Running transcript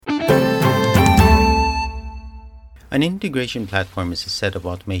An integration platform is a set of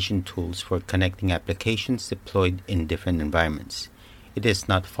automation tools for connecting applications deployed in different environments. It is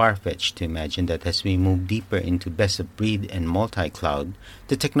not far fetched to imagine that as we move deeper into best of breed and multi cloud,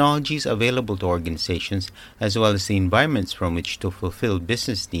 the technologies available to organizations, as well as the environments from which to fulfill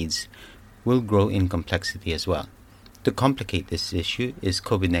business needs, will grow in complexity as well. To complicate this issue is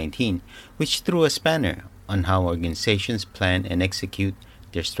COVID 19, which threw a spanner on how organizations plan and execute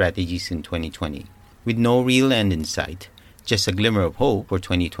their strategies in 2020. With no real end in sight, just a glimmer of hope for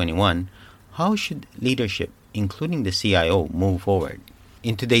 2021, how should leadership, including the CIO, move forward?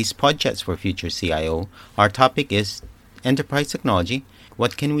 In today's Podchats for Future CIO, our topic is Enterprise Technology.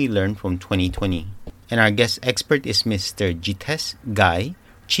 What can we learn from 2020? And our guest expert is Mr. Jitesh Ghai,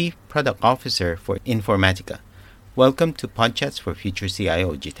 Chief Product Officer for Informatica. Welcome to Podchats for Future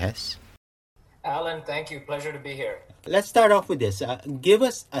CIO, Jitesh. Alan, thank you. Pleasure to be here. Let's start off with this. Give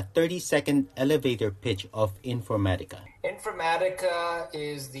us a 30-second elevator pitch of Informatica. Informatica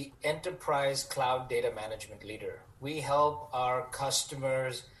is the enterprise cloud data management leader. We help our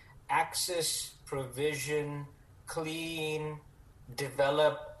customers access, provision, clean,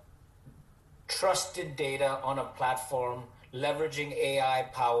 develop trusted data on a platform leveraging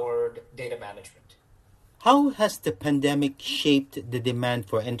AI-powered data management. How has the pandemic shaped the demand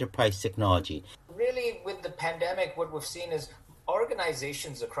for enterprise technology? Really, with the pandemic, what we've seen is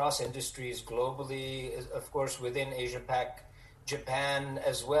organizations across industries globally, of course, within Asia-Pac, Japan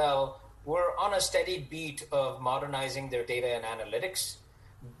as well, were on a steady beat of modernizing their data and analytics,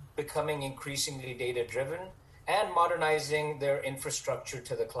 becoming increasingly data-driven, and modernizing their infrastructure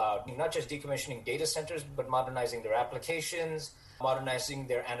to the cloud. Not just decommissioning data centers, but modernizing their applications, modernizing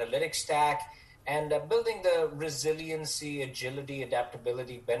their analytics stack, and building the resiliency, agility,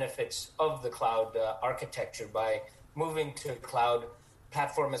 adaptability benefits of the cloud architecture by moving to cloud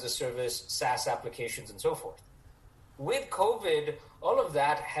platform as a service, SaaS applications, and so forth. With COVID, all of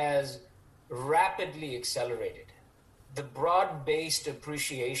that has rapidly accelerated. The broad-based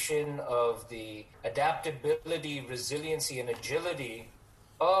appreciation of the adaptability, resiliency, and agility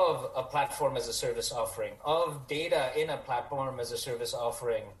of a platform as a service offering, of data in a platform as a service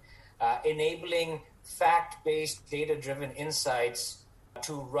offering, enabling fact-based, data-driven insights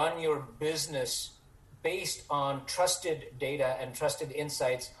to run your business based on trusted data and trusted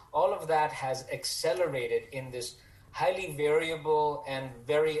insights. All of that has accelerated in this highly variable and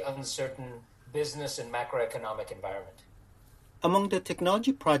very uncertain business and macroeconomic environment. Among the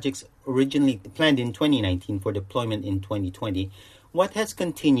technology projects originally planned in 2019 for deployment in 2020, what has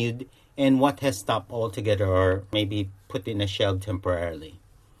continued and what has stopped altogether or maybe put in a shelf temporarily?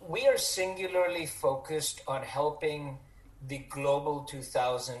 We are singularly focused on helping the global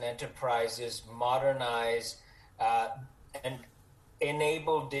 2000 enterprises modernize and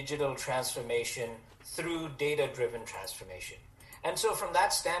enable digital transformation through data-driven transformation. And so from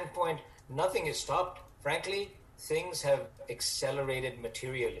that standpoint, nothing has stopped. Frankly, things have accelerated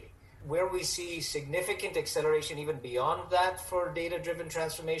materially. Where we see significant acceleration even beyond that for data-driven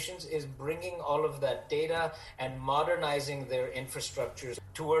transformations is bringing all of that data and modernizing their infrastructures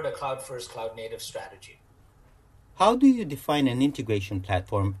toward a cloud-first, cloud-native strategy. How do you define an integration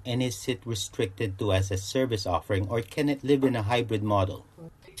platform, and is it restricted to as a service offering, or can it live in a hybrid model?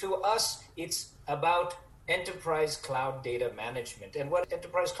 To us, it's about enterprise cloud data management. And what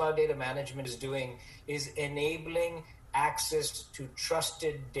enterprise cloud data management is doing is enabling access to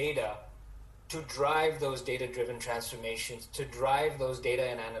trusted data to drive those data-driven transformations, to drive those data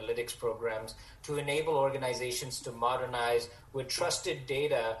and analytics programs, to enable organizations to modernize with trusted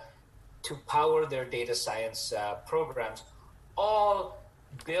data to power their data science programs, all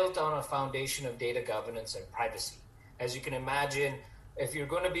built on a foundation of data governance and privacy. As you can imagine, if you're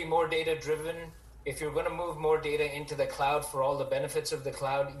going to be more data-driven, if you're going to move more data into the cloud for all the benefits of the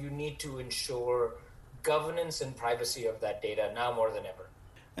cloud, you need to ensure governance and privacy of that data now more than ever.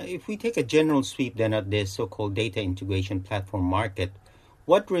 If we take a general sweep then at this so-called data integration platform market,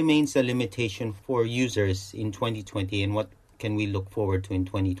 what remains a limitation for users in 2020 and what can we look forward to in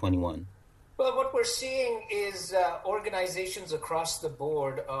 2021? Well, what we're seeing is organizations across the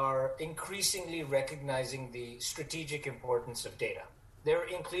board are increasingly recognizing the strategic importance of data. They're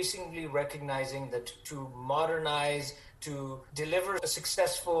increasingly recognizing that to modernize, to deliver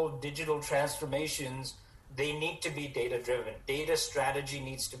successful digital transformations, they need to be data-driven. Data strategy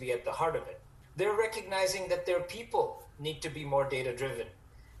needs to be at the heart of it. They're recognizing that their people need to be more data-driven.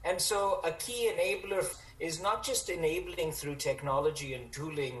 And so a key enabler is not just enabling through technology and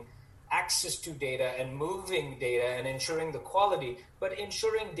tooling access to data and moving data and ensuring the quality, but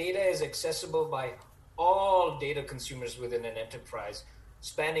ensuring data is accessible by all data consumers within an enterprise,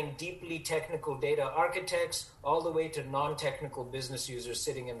 spanning deeply technical data architects all the way to non-technical business users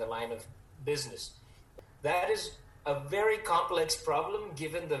sitting in the line of business. That is a very complex problem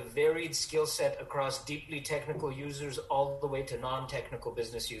given the varied skill set across deeply technical users all the way to non-technical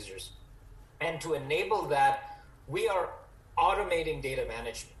business users. And to enable that, we are automating data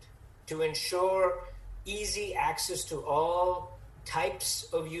management to ensure easy access to all types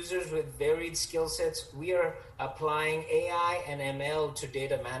of users with varied skill sets. We are applying AI and ML to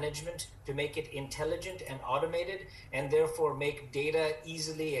data management to make it intelligent and automated, and therefore make data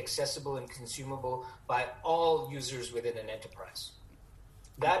easily accessible and consumable by all users within an enterprise.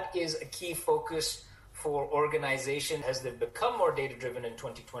 That is a key focus for organizations as they've become more data-driven in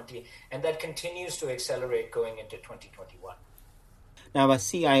 2020, and that continues to accelerate going into 2021. Now, as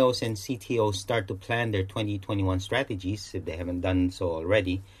CIOs and CTOs start to plan their 2021 strategies, if they haven't done so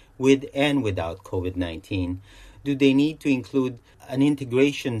already, with and without COVID-19, do they need to include an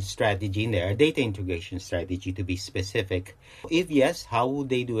integration strategy in there, a data integration strategy to be specific? If yes, how would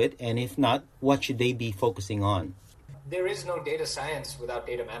they do it? And if not, what should they be focusing on? There is no data science without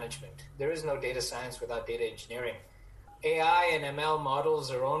data management. There is no data science without data engineering. AI and ML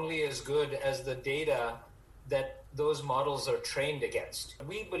models are only as good as the data that those models are trained against.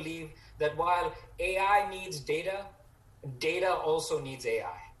 We believe that while AI needs data, data also needs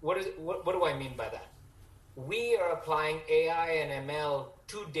AI. What do I mean by that? We are applying AI and ML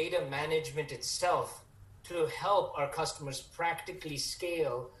to data management itself to help our customers practically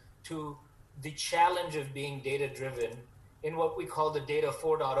scale to the challenge of being data-driven in what we call the Data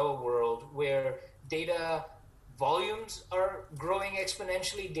 4.0 world, where data volumes are growing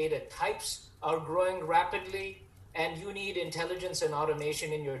exponentially, data types are growing rapidly, and you need intelligence and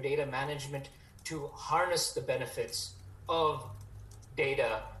automation in your data management to harness the benefits of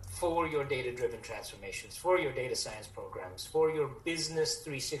data for your data-driven transformations, for your data science programs, for your business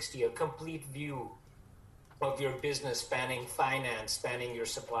 360, a complete view of your business spanning finance, spanning your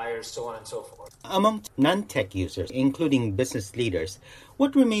suppliers, so on and so forth. Among non-tech users, including business leaders,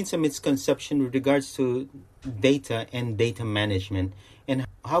 what remains a misconception with regards to data and data management, and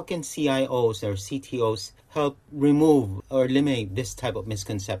how can CIOs or CTOs help remove or eliminate this type of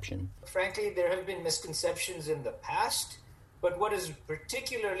misconception? Frankly, there have been misconceptions in the past, but what is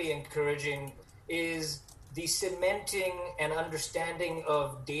particularly encouraging is the cementing and understanding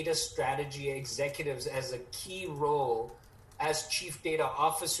of data strategy executives as a key role as chief data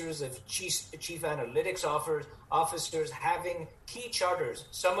officers, of chief analytics officers, having key charters.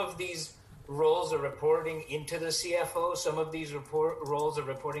 Some of these roles are reporting into the CFO. Some of these roles are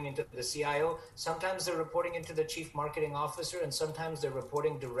reporting into the CIO. Sometimes they're reporting into the chief marketing officer, and sometimes they're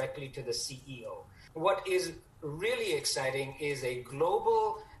reporting directly to the CEO. What is really exciting is a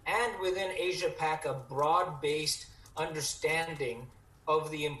global and within Asia-Pac, a broad-based understanding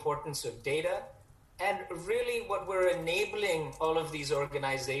of the importance of data. And really what we're enabling all of these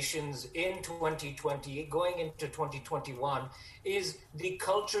organizations in 2020, going into 2021, is the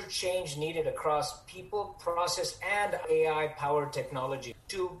culture change needed across people, process, and AI-powered technology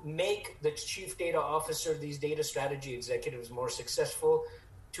to make the chief data officer, these data strategy executives, more successful,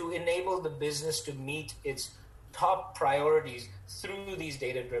 to enable the business to meet its top priorities through these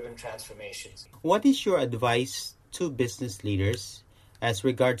data-driven transformations. What is your advice to business leaders as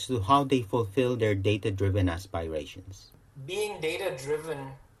regards to how they fulfill their data-driven aspirations? Being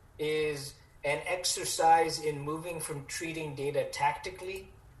data-driven is an exercise in moving from treating data tactically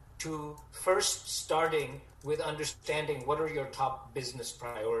to first starting with understanding what are your top business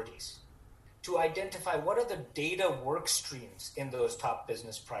priorities, to identify what are the data work streams in those top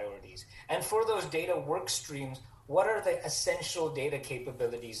business priorities. And for those data work streams, what are the essential data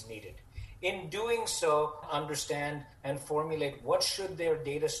capabilities needed? In doing so, understand and formulate what should their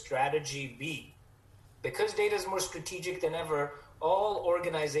data strategy be. Because data is more strategic than ever, all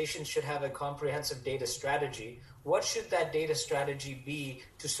organizations should have a comprehensive data strategy. What should that data strategy be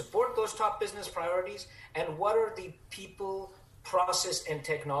to support those top business priorities? And what are the people, process, and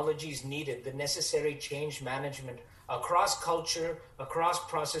technologies needed, the necessary change management across culture, across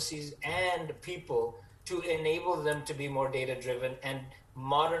processes, and people to enable them to be more data-driven and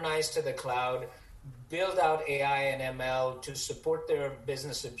modernize to the cloud, build out AI and ML to support their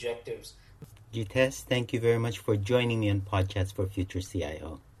business objectives. Jitesh, thank you very much for joining me on Podchats for Future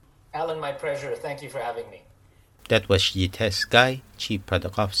CIO. Alan, my pleasure. Thank you for having me. That was Jitesh Ghai, Chief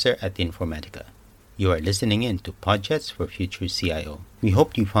Product Officer at Informatica. You are listening in to Podchats for Future CIO. We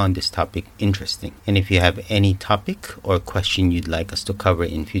hope you found this topic interesting. And if you have any topic or question you'd like us to cover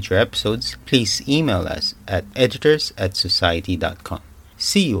in future episodes, please email us at editors@society.com.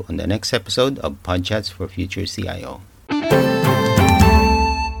 See you on the next episode of Podchats for Future CIO.